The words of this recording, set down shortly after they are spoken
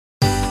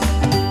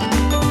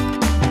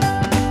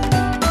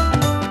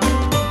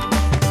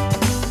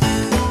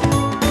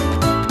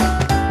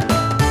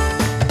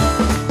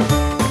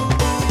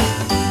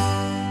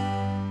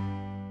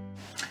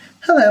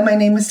my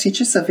name is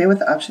Teacher Sylvia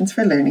with Options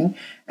for Learning,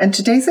 and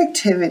today's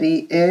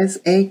activity is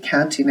a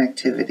counting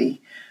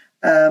activity.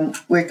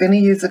 We're going to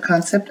use the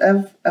concept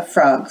of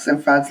frogs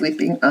and frogs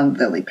leaping on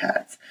lily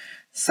pads.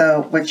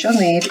 So what you'll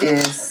need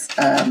is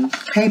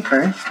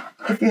paper.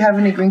 If you have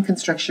any green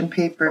construction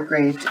paper,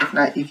 great. If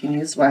not, you can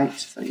use white.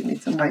 So you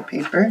need some white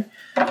paper,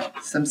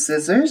 some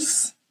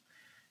scissors.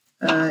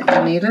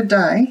 You need a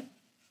die.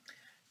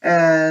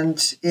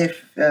 And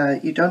if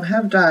you don't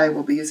have die,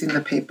 we'll be using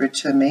the paper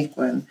to make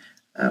one.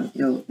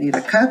 You'll need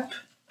a cup,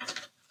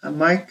 a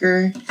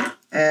marker,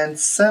 and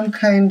some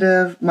kind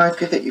of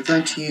marker that you're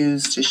going to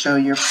use to show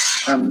your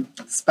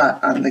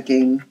spot on the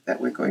game that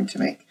we're going to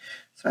make.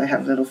 So I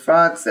have little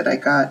frogs that I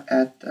got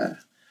at the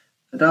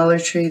Dollar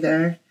Tree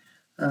there,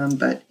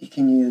 but you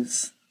can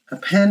use a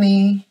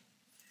penny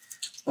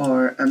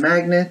or a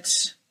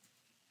magnet,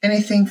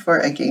 anything for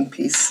a game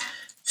piece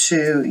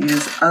to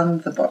use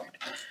on the board.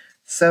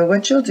 So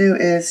what you'll do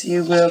is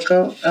you will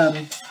go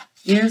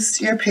use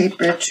your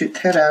paper to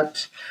cut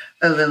out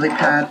a lily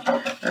pad.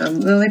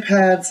 Lily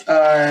pads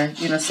are,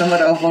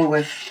 somewhat oval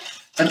with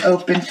an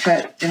open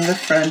cut in the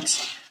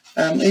front.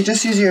 You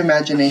just use your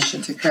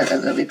imagination to cut a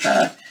lily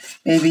pad.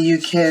 Maybe you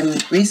can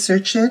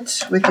research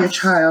it with your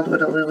child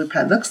what a lily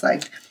pad looks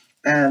like,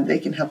 and they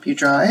can help you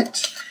draw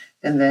it,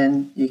 and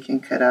then you can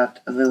cut out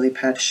a lily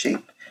pad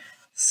shape.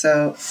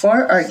 So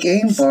for our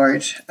game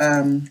board,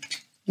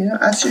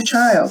 ask your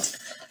child,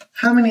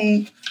 how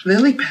many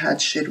lily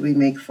pads should we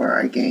make for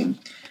our game?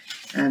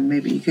 And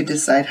maybe you could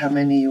decide how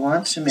many you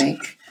want to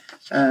make.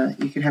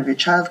 You can have your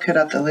child cut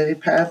out the lily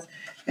pads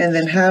and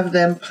then have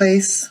them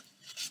place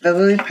the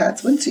lily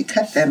pads, once you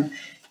cut them,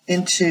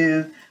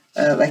 into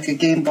like a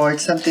game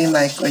board, something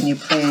like when you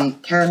play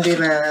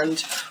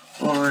Candyland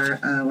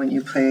or when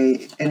you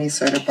play any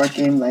sort of board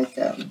game like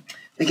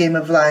the Game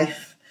of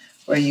Life,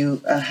 where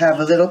you have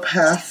a little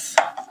path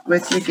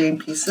with your game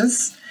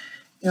pieces.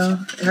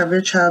 Have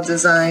your child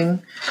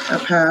design a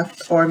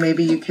path, or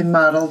maybe you can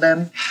model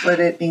them what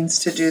it means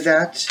to do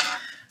that.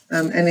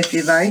 And if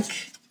you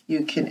like,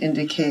 you can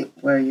indicate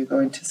where you're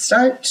going to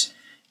start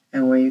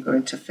and where you're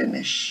going to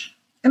finish.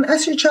 And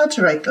ask your child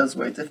to write those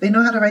words. If they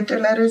know how to write their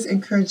letters,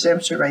 encourage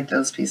them to write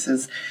those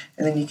pieces,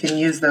 and then you can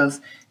use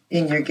those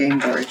in your game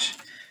board.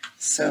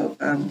 So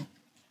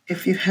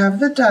if you have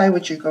the die,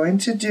 what you're going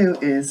to do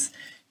is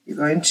you're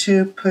going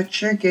to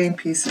put your game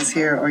pieces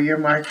here, or your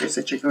markers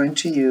that you're going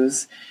to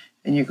use,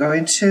 and you're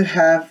going to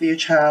have your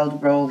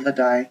child roll the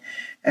die.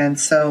 And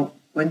so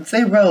once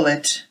they roll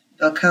it,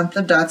 they'll count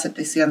the dots that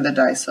they see on the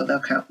die. So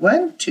they'll count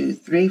 1, 2,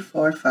 3,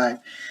 4, 5.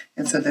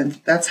 And so then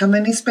that's how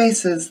many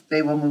spaces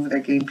they will move their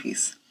game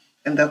piece.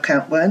 And they'll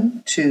count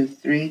 1, 2,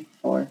 3,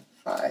 4,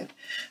 5.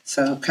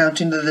 So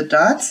counting the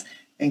dots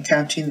and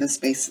counting the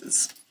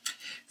spaces.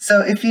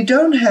 So if you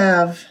don't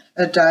have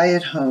a die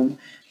at home,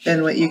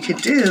 then what you could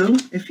do,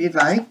 if you'd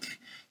like,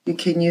 you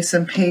can use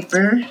some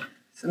paper,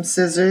 some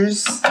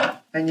scissors,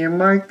 and your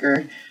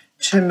marker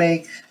to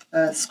make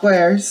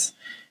squares.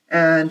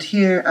 And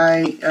here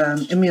I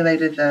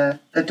emulated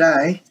the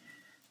die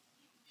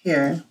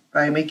here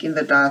by making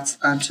the dots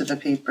onto the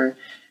paper.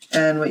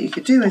 And what you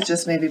could do is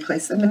just maybe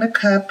place them in a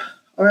cup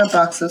or a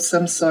box of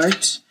some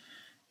sort.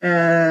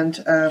 And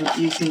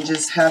you can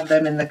just have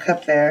them in the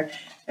cup there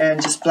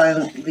and just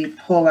blindly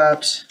pull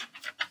out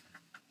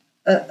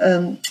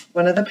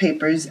one of the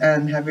papers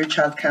and have your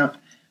child count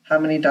how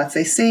many dots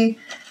they see,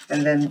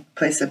 and then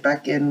place it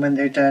back in when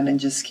they're done, and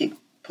just keep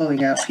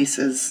pulling out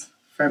pieces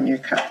from your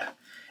cup.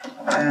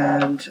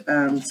 And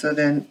so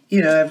then,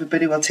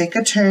 everybody will take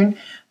a turn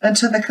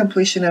until the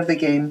completion of the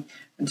game,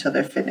 until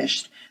they're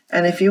finished.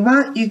 And if you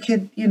want, you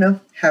could,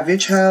 have your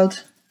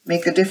child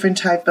make a different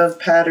type of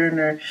pattern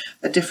or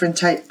a different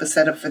type of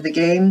setup for the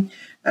game,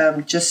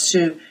 just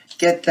to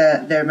get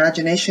their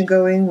imagination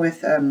going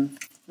with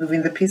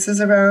moving the pieces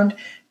around,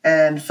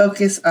 and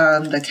focus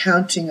on the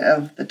counting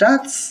of the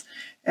dots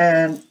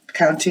and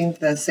counting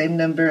the same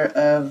number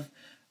of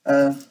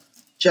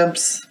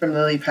jumps from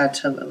lily pad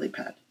to lily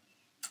pad.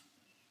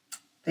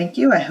 Thank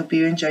you. I hope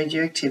you enjoyed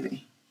your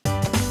activity.